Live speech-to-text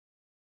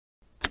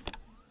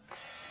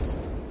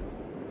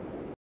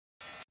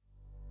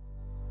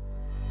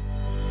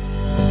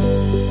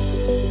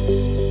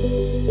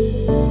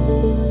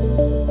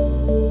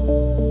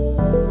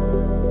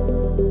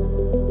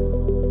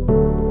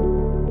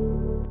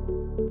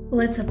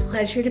Well, it's a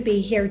pleasure to be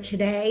here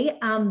today.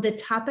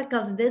 The topic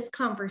of this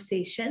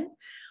conversation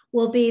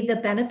will be the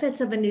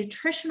benefits of a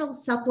nutritional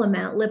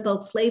supplement,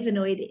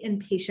 Lipoflavonoid, in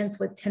patients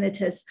with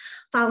tinnitus,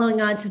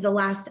 following on to the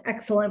last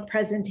excellent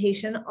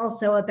presentation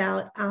also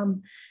about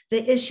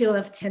the issue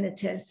of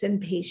tinnitus in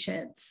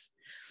patients.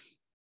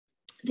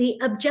 The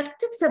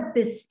objectives of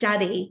this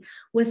study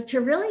was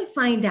to really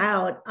find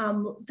out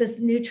this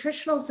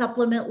nutritional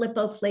supplement,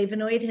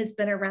 Lipoflavonoid, has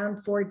been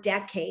around for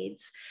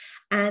decades.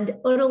 And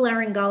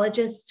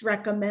otolaryngologists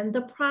recommend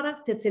the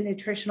product. It's a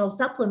nutritional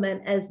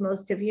supplement, as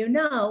most of you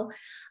know,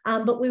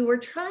 but we were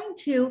trying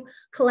to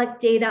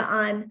collect data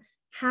on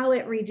how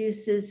it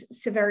reduces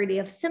severity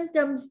of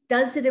symptoms,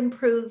 does it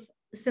improve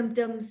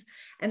symptoms,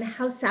 and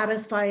how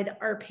satisfied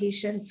are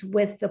patients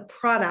with the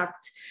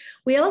product.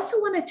 We also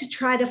wanted to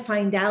try to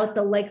find out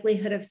the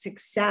likelihood of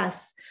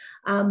success,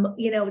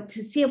 to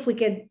see if we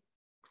could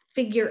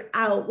figure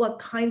out what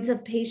kinds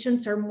of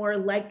patients are more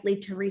likely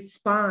to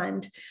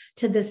respond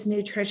to this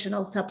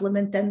nutritional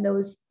supplement than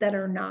those that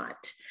are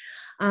not.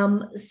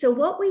 So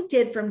what we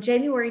did from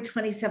January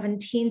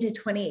 2017 to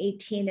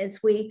 2018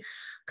 is we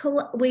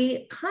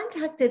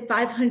contacted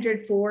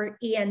 504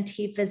 ENT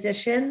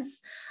physicians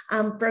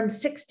from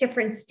 6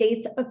 different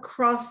states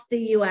across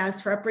the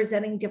US,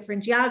 representing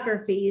different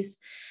geographies.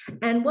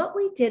 And what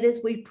we did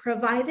is we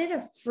provided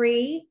a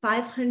free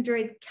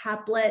 500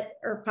 caplet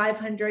or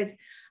 500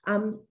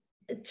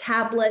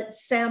 tablet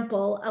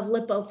sample of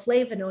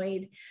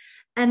Lipoflavonoid.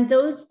 And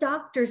those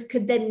doctors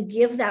could then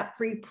give that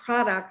free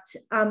product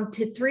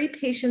to 3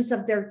 patients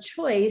of their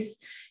choice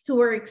who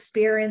were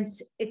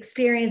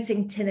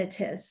experiencing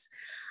tinnitus.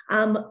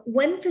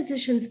 When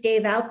physicians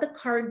gave out the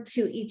card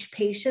to each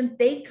patient,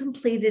 they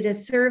completed a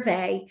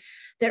survey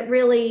that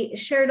really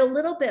shared a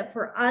little bit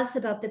for us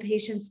about the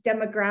patient's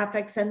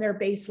demographics and their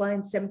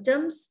baseline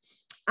symptoms.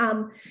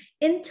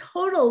 In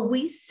total,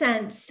 we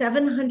sent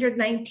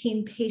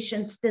 719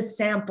 patients this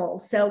sample.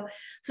 So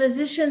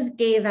physicians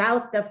gave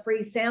out the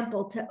free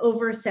sample to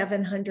over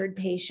 700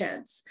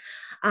 patients.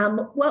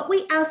 What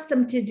we asked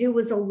them to do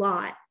was a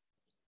lot.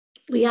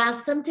 We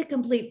asked them to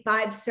complete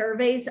 5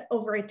 surveys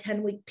over a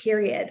 10-week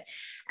period,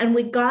 and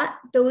we got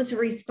those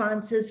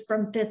responses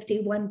from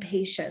 51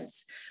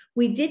 patients.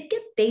 We did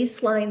get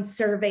baseline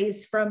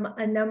surveys from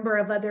a number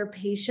of other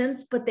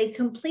patients, but they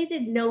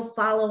completed no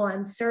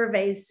follow-on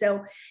surveys.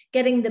 So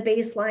getting the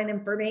baseline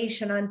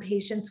information on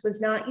patients was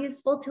not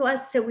useful to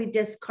us. So we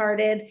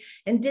discarded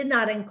and did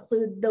not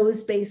include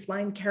those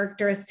baseline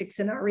characteristics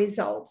in our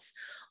results.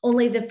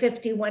 Only the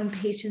 51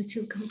 patients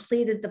who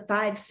completed the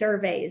 5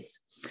 surveys.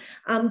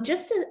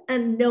 Just a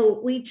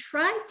note, we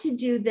tried to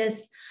do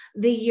this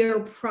the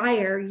year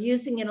prior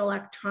using an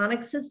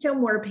electronic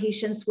system where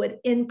patients would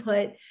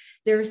input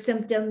their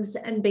symptoms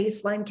and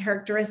baseline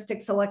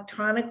characteristics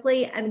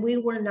electronically, and we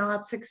were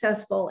not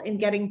successful in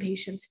getting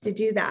patients to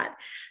do that.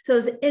 So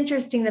it's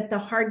interesting that the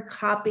hard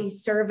copy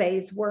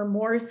surveys were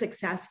more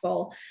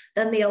successful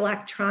than the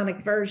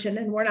electronic version,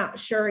 and we're not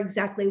sure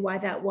exactly why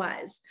that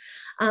was.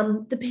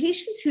 The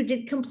patients who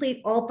did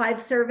complete all 5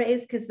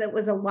 surveys, because that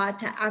was a lot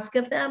to ask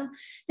of them,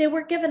 they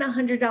were given a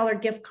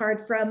 $100 gift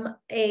card from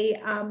a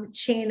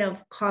chain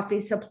of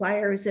coffee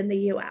suppliers in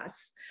the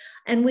US.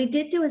 And we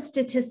did do a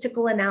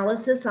statistical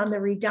analysis on the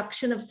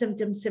reduction of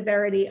symptom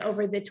severity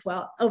over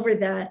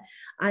the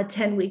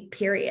 10-week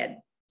period.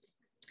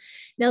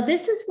 Now,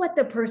 this is what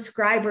the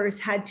prescribers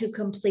had to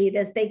complete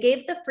as they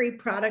gave the free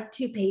product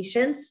to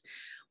patients.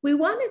 We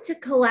wanted to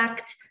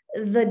collect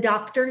the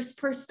doctor's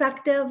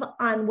perspective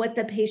on what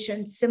the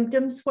patient's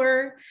symptoms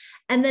were,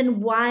 and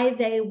then why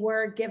they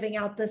were giving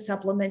out the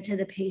supplement to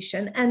the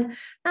patient. And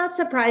not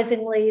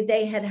surprisingly,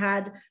 they had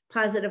had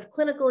positive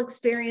clinical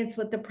experience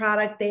with the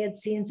product. They had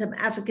seen some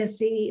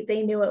efficacy.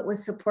 They knew it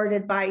was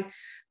supported by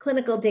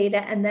clinical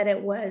data and that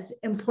it was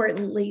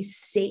importantly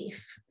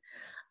safe.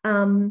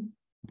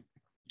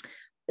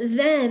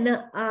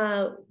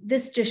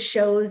 This just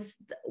shows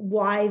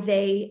why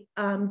they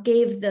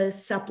gave the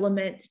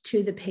supplement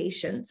to the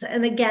patients.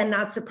 And again,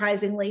 not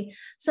surprisingly,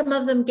 some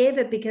of them gave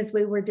it because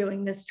we were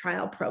doing this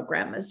trial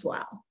program as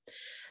well.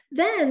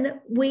 Then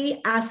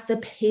we asked the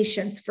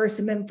patients for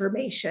some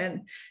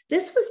information.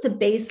 This was the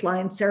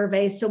baseline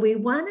survey. So we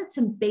wanted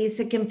some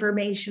basic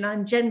information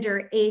on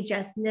gender, age,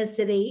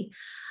 ethnicity,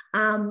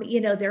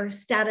 their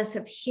status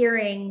of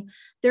hearing,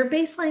 their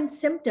baseline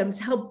symptoms,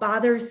 how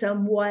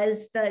bothersome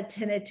was the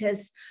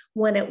tinnitus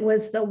when it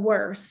was the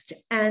worst,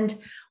 and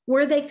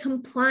were they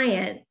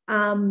compliant?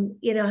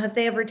 Have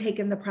they ever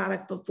taken the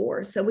product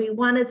before? So we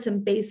wanted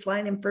some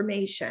baseline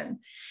information.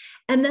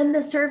 And then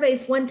the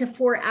surveys 1 to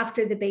 4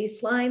 after the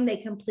baseline, they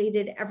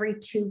completed every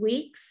 2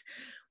 weeks.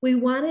 We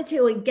wanted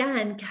to,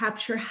 again,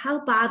 capture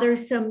how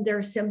bothersome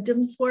their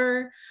symptoms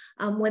were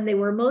when they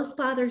were most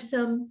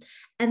bothersome,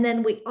 And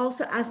then we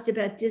also asked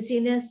about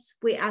dizziness.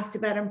 We asked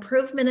about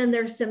improvement in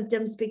their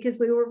symptoms because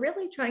we were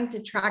really trying to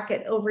track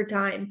it over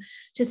time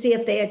to see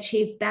if they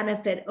achieved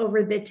benefit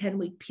over the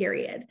 10-week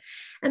period.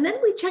 And then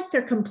we checked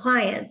their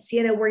compliance.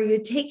 Were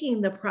you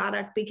taking the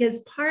product? Because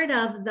part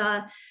of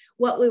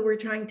what we were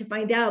trying to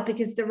find out,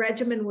 because the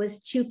regimen was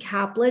 2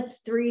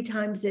 caplets 3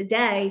 times a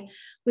day,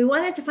 we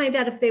wanted to find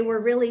out if they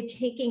were really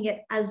taking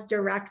it as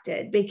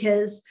directed,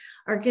 because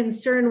our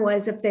concern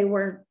was if they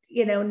were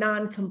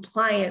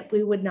non-compliant,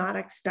 we would not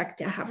expect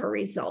to have a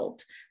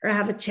result or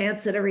have a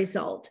chance at a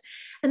result.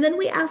 And then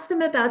we asked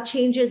them about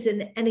changes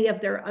in any of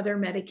their other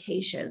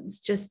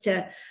medications, just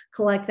to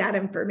collect that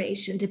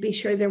information to be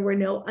sure there were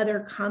no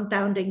other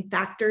confounding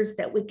factors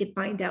that we could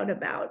find out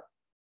about.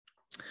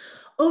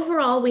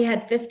 Overall, we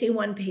had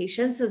 51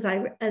 patients,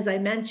 as I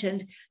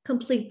mentioned,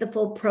 complete the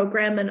full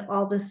program and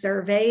all the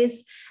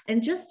surveys.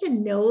 And just a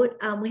note,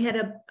 we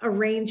had a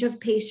range of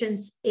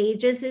patients'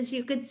 ages, as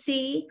you could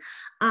see,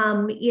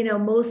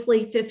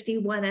 mostly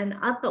 51 and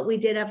up, but we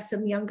did have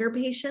some younger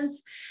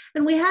patients.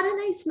 And we had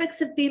a nice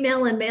mix of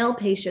female and male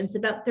patients,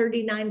 about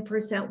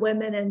 39%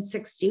 women and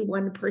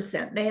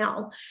 61%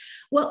 male.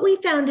 What we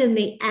found in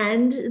the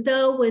end,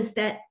 though, was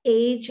that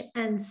age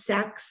and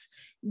sex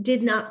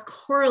did not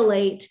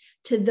correlate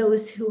to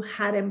those who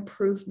had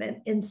improvement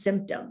in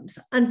symptoms.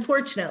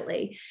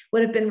 Unfortunately, it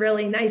would have been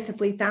really nice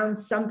if we found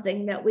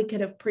something that we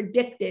could have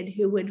predicted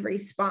who would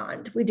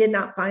respond. We did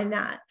not find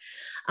that.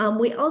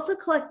 We also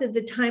collected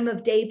the time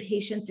of day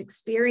patients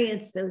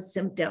experienced those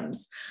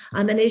symptoms.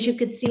 And as you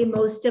could see,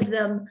 most of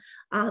them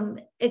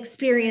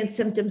experienced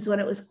symptoms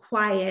when it was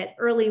quiet,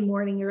 early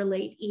morning or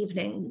late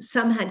evening.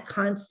 Some had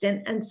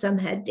constant and some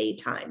had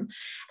daytime.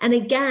 And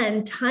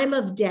again, time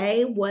of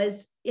day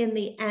was in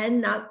the end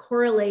not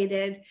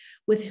correlated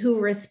with who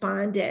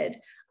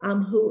responded,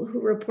 who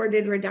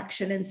reported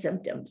reduction in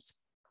symptoms.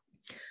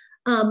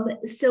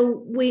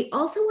 So we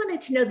also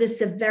wanted to know the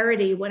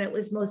severity when it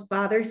was most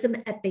bothersome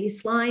at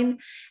baseline.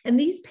 And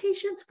these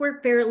patients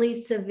were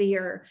fairly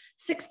severe.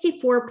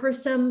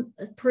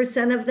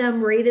 64% of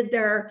them rated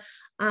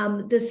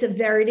the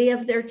severity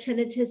of their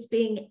tinnitus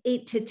being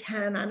 8 to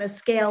 10 on a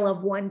scale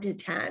of 1 to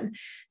 10.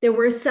 There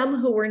were some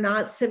who were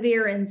not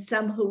severe and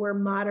some who were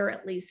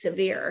moderately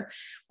severe,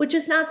 which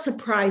is not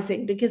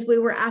surprising because we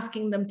were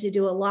asking them to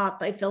do a lot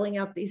by filling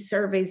out these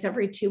surveys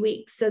every 2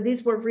 weeks. So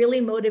these were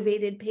really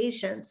motivated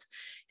patients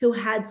who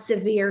had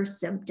severe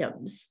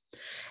symptoms.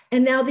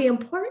 And now the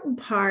important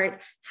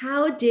part,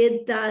 how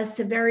did the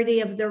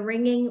severity of the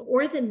ringing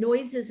or the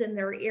noises in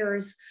their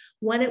ears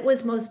when it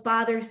was most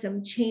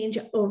bothersome change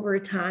over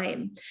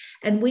time?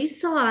 And we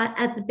saw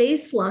at the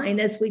baseline,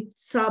 as we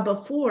saw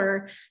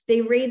before,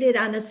 they rated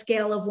on a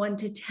scale of 1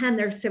 to 10,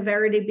 their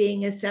severity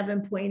being a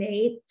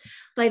 7.8.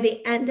 By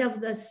the end of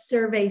the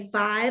survey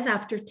 5,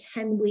 after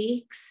 10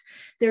 weeks,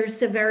 their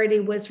severity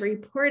was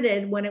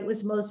reported when it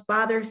was most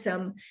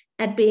bothersome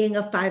at being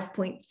a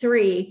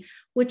 5.3,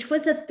 which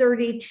was a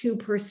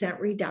 32%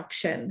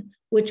 reduction,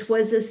 which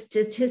was a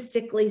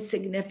statistically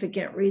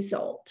significant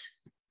result.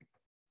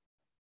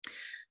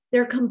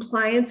 Their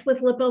compliance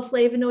with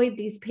lipoflavonoid,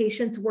 these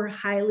patients were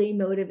highly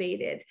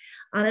motivated.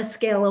 On a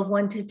scale of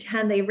 1 to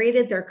 10, they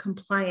rated their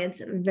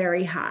compliance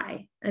very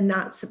high, and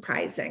not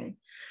surprising.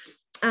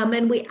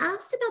 And we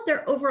asked about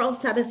their overall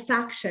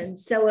satisfaction.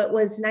 So it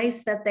was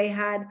nice that they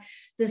had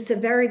the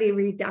severity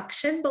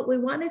reduction, but we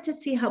wanted to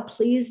see how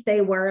pleased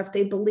they were, if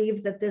they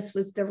believed that this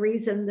was the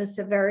reason the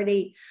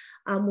severity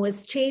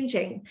was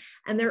changing.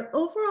 And their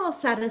overall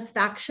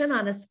satisfaction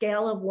on a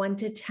scale of 1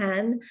 to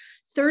 10,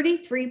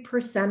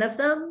 33% of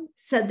them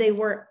said they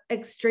were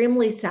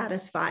extremely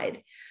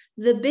satisfied.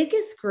 The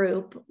biggest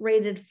group,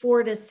 rated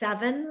 4 to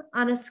 7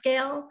 on a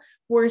scale,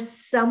 were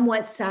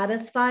somewhat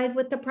satisfied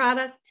with the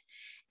product,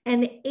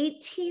 and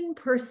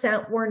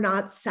 18% were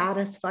not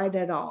satisfied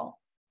at all.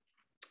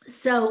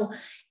 So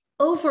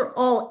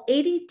overall,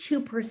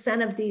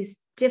 82% of these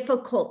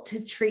difficult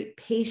to treat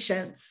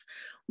patients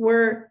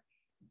were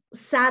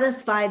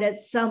satisfied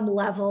at some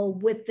level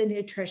with the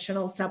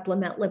nutritional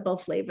supplement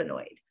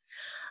lipoflavonoid.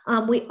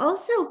 We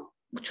also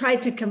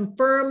tried to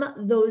confirm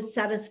those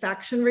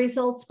satisfaction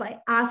results by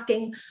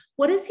asking,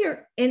 what is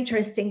your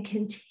interest in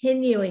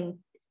continuing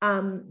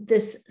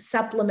this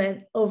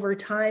supplement over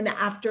time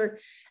after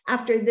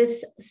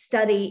this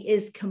study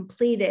is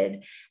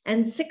completed?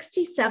 And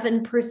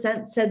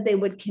 67% said they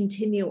would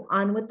continue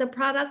on with the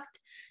product.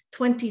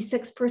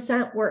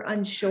 26% were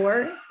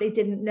unsure, they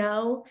didn't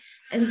know,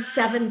 and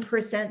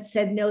 7%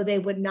 said no, they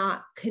would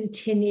not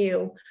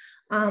continue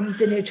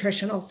the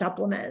nutritional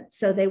supplement,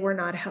 so they were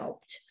not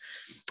helped.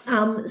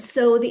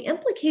 So the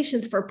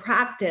implications for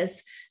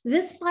practice,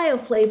 this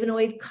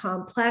bioflavonoid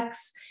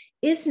complex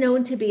is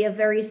known to be a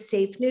very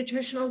safe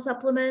nutritional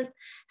supplement.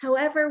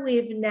 However,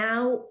 we've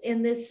now,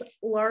 in this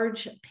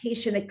large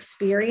patient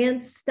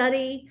experience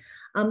study,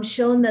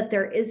 shown that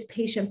there is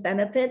patient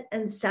benefit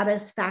and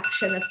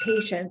satisfaction of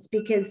patients,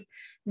 because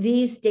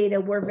these data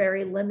were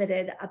very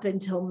limited up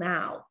until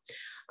now.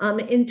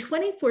 In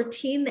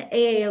 2014, the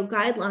AAO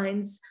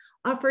guidelines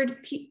offered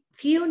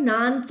few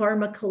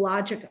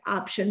non-pharmacologic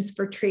options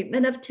for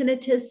treatment of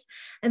tinnitus,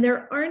 and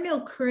there are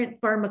no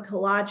current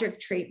pharmacologic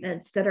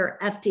treatments that are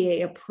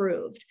FDA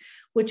approved,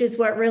 which is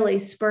what really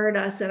spurred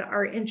us and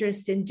our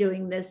interest in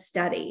doing this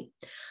study.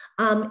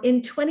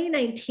 In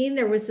 2019,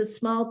 there was a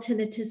small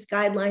tinnitus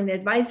guideline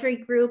advisory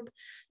group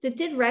that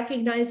did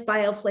recognize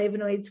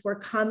bioflavonoids were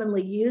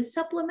commonly used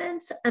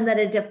supplements and that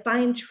a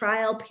defined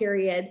trial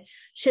period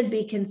should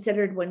be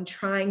considered when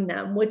trying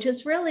them, which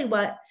is really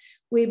what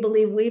we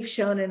believe we've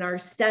shown in our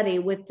study.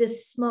 With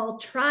this small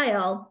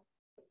trial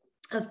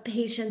of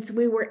patients,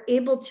 we were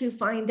able to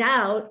find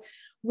out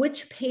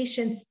which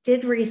patients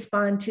did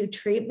respond to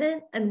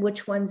treatment and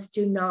which ones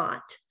do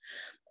not.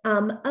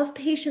 Of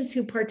patients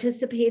who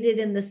participated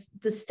in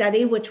the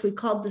study, which we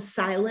called the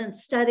silent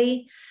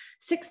study,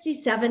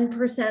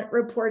 67%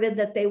 reported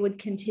that they would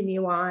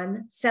continue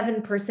on,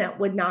 7%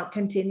 would not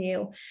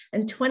continue,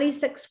 and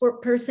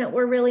 26%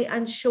 were really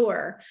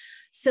unsure.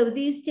 So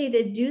these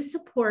data do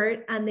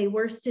support, and they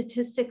were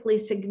statistically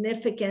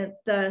significant,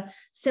 the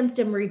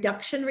symptom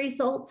reduction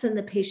results and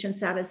the patient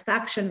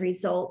satisfaction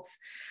results,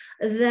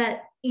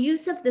 that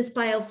use of this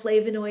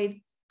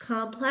bioflavonoid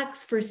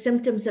complex for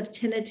symptoms of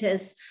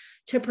tinnitus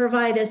to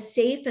provide a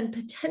safe and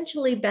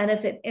potentially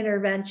benefit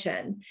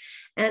intervention.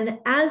 And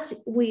as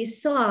we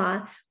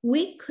saw,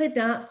 we could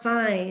not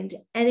find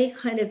any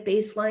kind of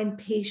baseline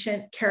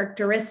patient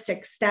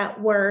characteristics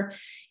that were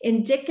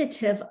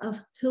indicative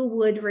of who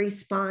would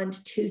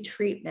respond to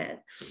treatment.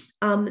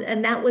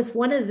 And that was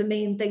one of the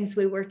main things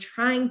we were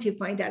trying to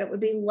find out. It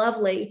would be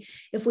lovely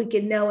if we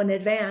could know in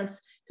advance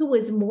who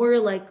was more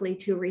likely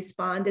to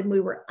respond, and we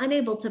were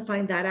unable to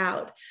find that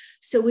out.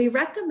 So we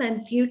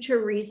recommend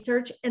future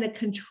research in a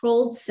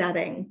controlled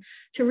setting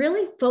to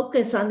really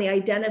focus on the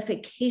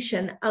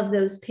identification of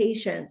those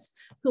patients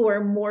who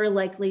are more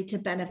likely to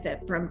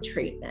benefit from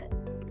treatment.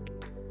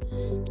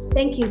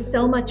 Thank you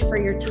so much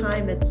for your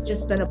time. It's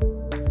just been a